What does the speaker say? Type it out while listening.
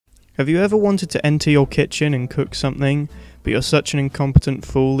Have you ever wanted to enter your kitchen and cook something, but you're such an incompetent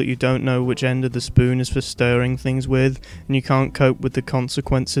fool that you don't know which end of the spoon is for stirring things with, and you can't cope with the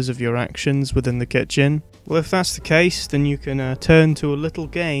consequences of your actions within the kitchen? Well, if that's the case, then you can turn to a little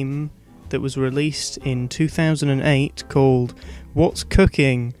game that was released in 2008 called What's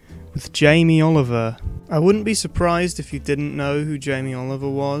Cooking with Jamie Oliver. I wouldn't be surprised if you didn't know who Jamie Oliver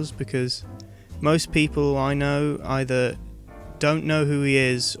was, because most people I know either don't know who he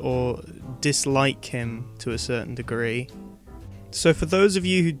is or dislike him to a certain degree. So for those of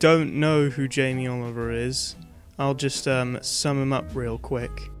you who don't know who Jamie Oliver is, I'll just sum him up real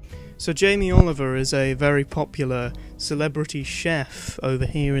quick. So Jamie Oliver is a very popular celebrity chef over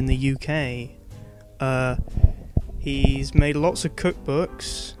here in the UK. He's made lots of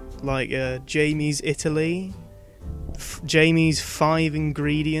cookbooks, like Jamie's Italy, Jamie's 5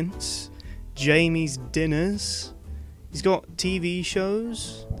 Ingredients, Jamie's Dinners. He's got TV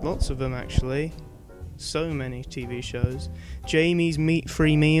shows, lots of them actually, so many TV shows. Jamie's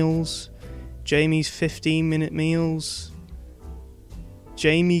Meat-Free Meals, Jamie's 15-Minute Meals,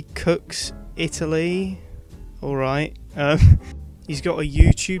 Jamie Cooks Italy, alright. He's got a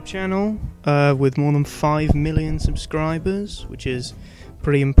YouTube channel with more than 5 million subscribers, which is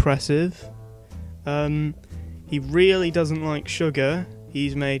pretty impressive. He really doesn't like sugar.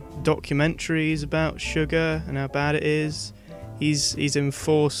 He's made documentaries about sugar and how bad it is. He's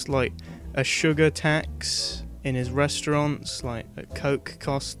enforced like a sugar tax in his restaurants, like a Coke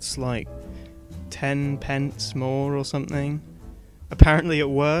costs like 10 pence more or something. Apparently it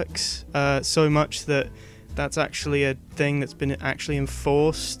works so much that that's actually a thing that's been actually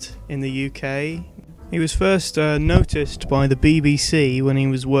enforced in the UK. He was first noticed by the BBC when he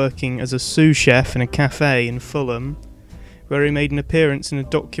was working as a sous chef in a cafe in Fulham, where he made an appearance in a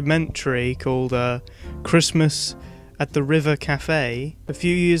documentary called Christmas at the River Cafe. A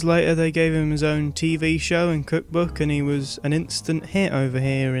few years later they gave him his own TV show and cookbook, and he was an instant hit over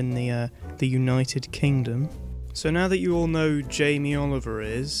here in the United Kingdom. So now that you all know who Jamie Oliver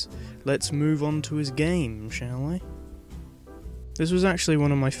is, let's move on to his game, shall we? This was actually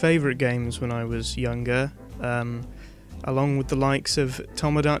one of my favourite games when I was younger, along with the likes of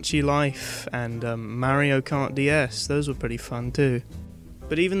Tomodachi Life and Mario Kart DS. Those were pretty fun too.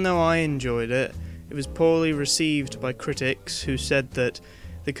 But even though I enjoyed it, it was poorly received by critics who said that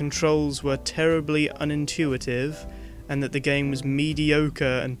the controls were terribly unintuitive and that the game was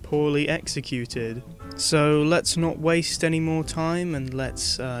mediocre and poorly executed. So let's not waste any more time and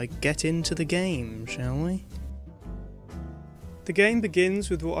let's get into the game, shall we? The game begins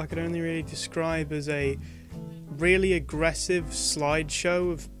with what I could only really describe as a really aggressive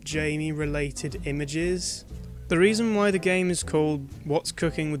slideshow of Jamie-related images. The reason why the game is called What's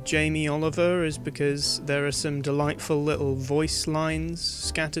Cooking with Jamie Oliver is because there are some delightful little voice lines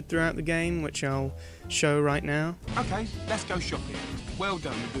scattered throughout the game, which I'll show right now. Okay, let's go shopping. Well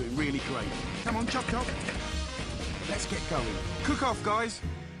done, you're doing really great. Come on, chop chop. Let's get going. Cook off, guys.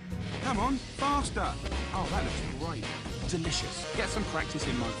 Come on, faster. Oh, that looks great. Delicious. Get some practice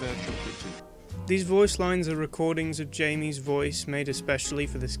in my virtual kitchen. These voice lines are recordings of Jamie's voice made especially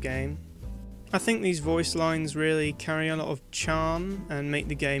for this game. I think these voice lines really carry a lot of charm and make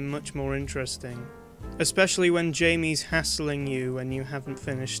the game much more interesting. Especially when Jamie's hassling you when you haven't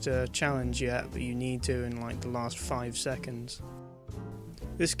finished a challenge yet, but you need to in like the last 5 seconds.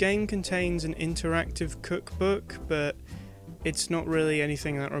 This game contains an interactive cookbook, but it's not really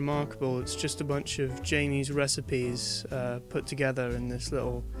anything that remarkable. It's just a bunch of Jamie's recipes put together in this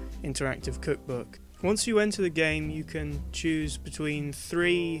little interactive cookbook. Once you enter the game, you can choose between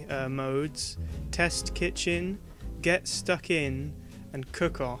 3 modes: Test Kitchen, Get Stuck In, and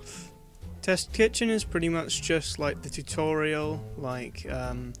Cook Off. Test Kitchen is pretty much just like the tutorial, like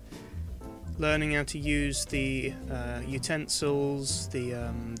learning how to use the utensils,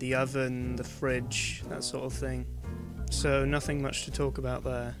 the oven, the fridge, that sort of thing. So nothing much to talk about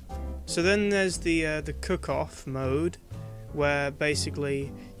there. So then there's the cook-off mode, where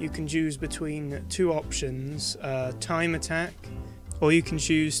basically you can choose between 2 options, time attack, or you can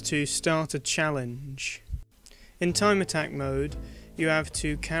choose to start a challenge. In time attack mode, you have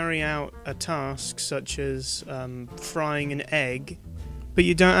to carry out a task such as frying an egg, but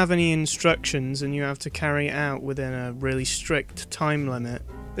you don't have any instructions and you have to carry it out within a really strict time limit.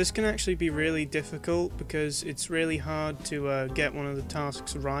 This can actually be really difficult because it's really hard to get one of the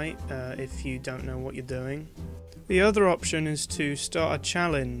tasks right if you don't know what you're doing. The other option is to start a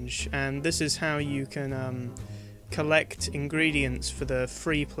challenge, and this is how you can collect ingredients for the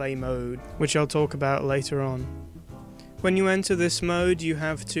free play mode, which I'll talk about later on. When you enter this mode, you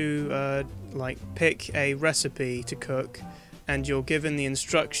have to pick a recipe to cook, and you're given the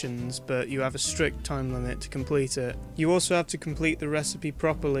instructions, but you have a strict time limit to complete it. You also have to complete the recipe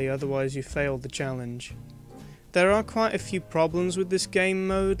properly, otherwise you fail the challenge. There are quite a few problems with this game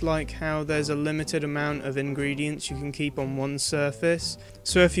mode, like how there's a limited amount of ingredients you can keep on one surface.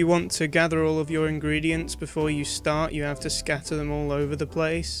 So if you want to gather all of your ingredients before you start, you have to scatter them all over the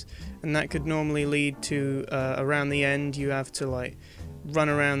place, and that could normally lead to, around the end, you have to like run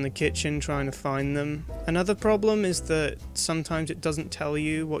around the kitchen trying to find them. Another problem is that sometimes it doesn't tell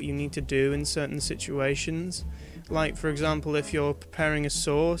you what you need to do in certain situations. Like, for example, if you're preparing a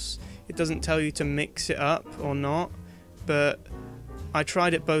sauce, it doesn't tell you to mix it up or not, but I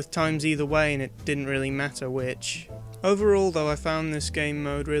tried it both times either way and it didn't really matter which. Overall though, I found this game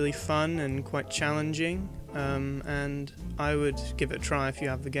mode really fun and quite challenging, and I would give it a try if you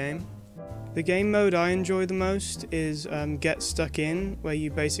have the game. The game mode I enjoy the most is Get Stuck In, where you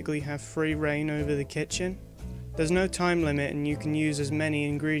basically have free reign over the kitchen. There's no time limit and you can use as many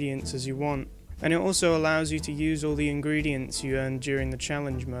ingredients as you want. And it also allows you to use all the ingredients you earned during the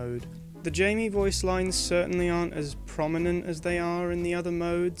challenge mode. The Jamie voice lines certainly aren't as prominent as they are in the other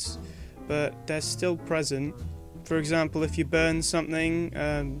modes, but they're still present. For example, if you burn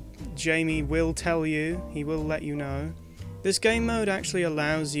something, Jamie will tell you, he will let you know. This game mode actually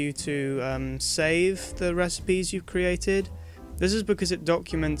allows you to save the recipes you've created. This is because it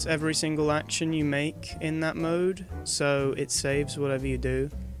documents every single action you make in that mode, so it saves whatever you do.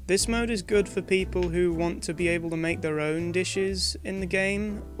 This mode is good for people who want to be able to make their own dishes in the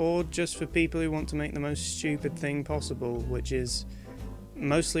game, or just for people who want to make the most stupid thing possible, which is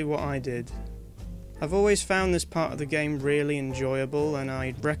mostly what I did. I've always found this part of the game really enjoyable, and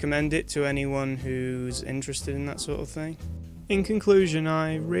I'd recommend it to anyone who's interested in that sort of thing. In conclusion,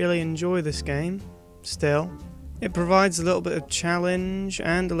 I really enjoy this game, still. It provides a little bit of challenge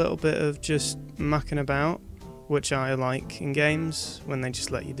and a little bit of just mucking about, which I like in games, when they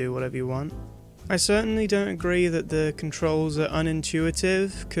just let you do whatever you want. I certainly don't agree that the controls are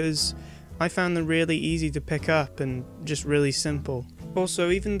unintuitive, because I found them really easy to pick up and just really simple. Also,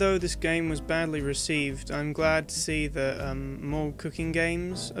 even though this game was badly received, I'm glad to see that more cooking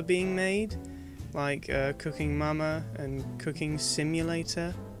games are being made, like Cooking Mama and Cooking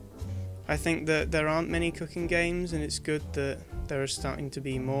Simulator. I think that there aren't many cooking games, and it's good that there are starting to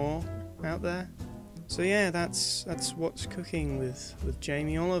be more out there. So yeah, that's what's cooking with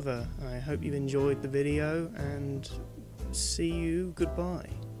Jamie Oliver. I hope you enjoyed the video, and see you, goodbye.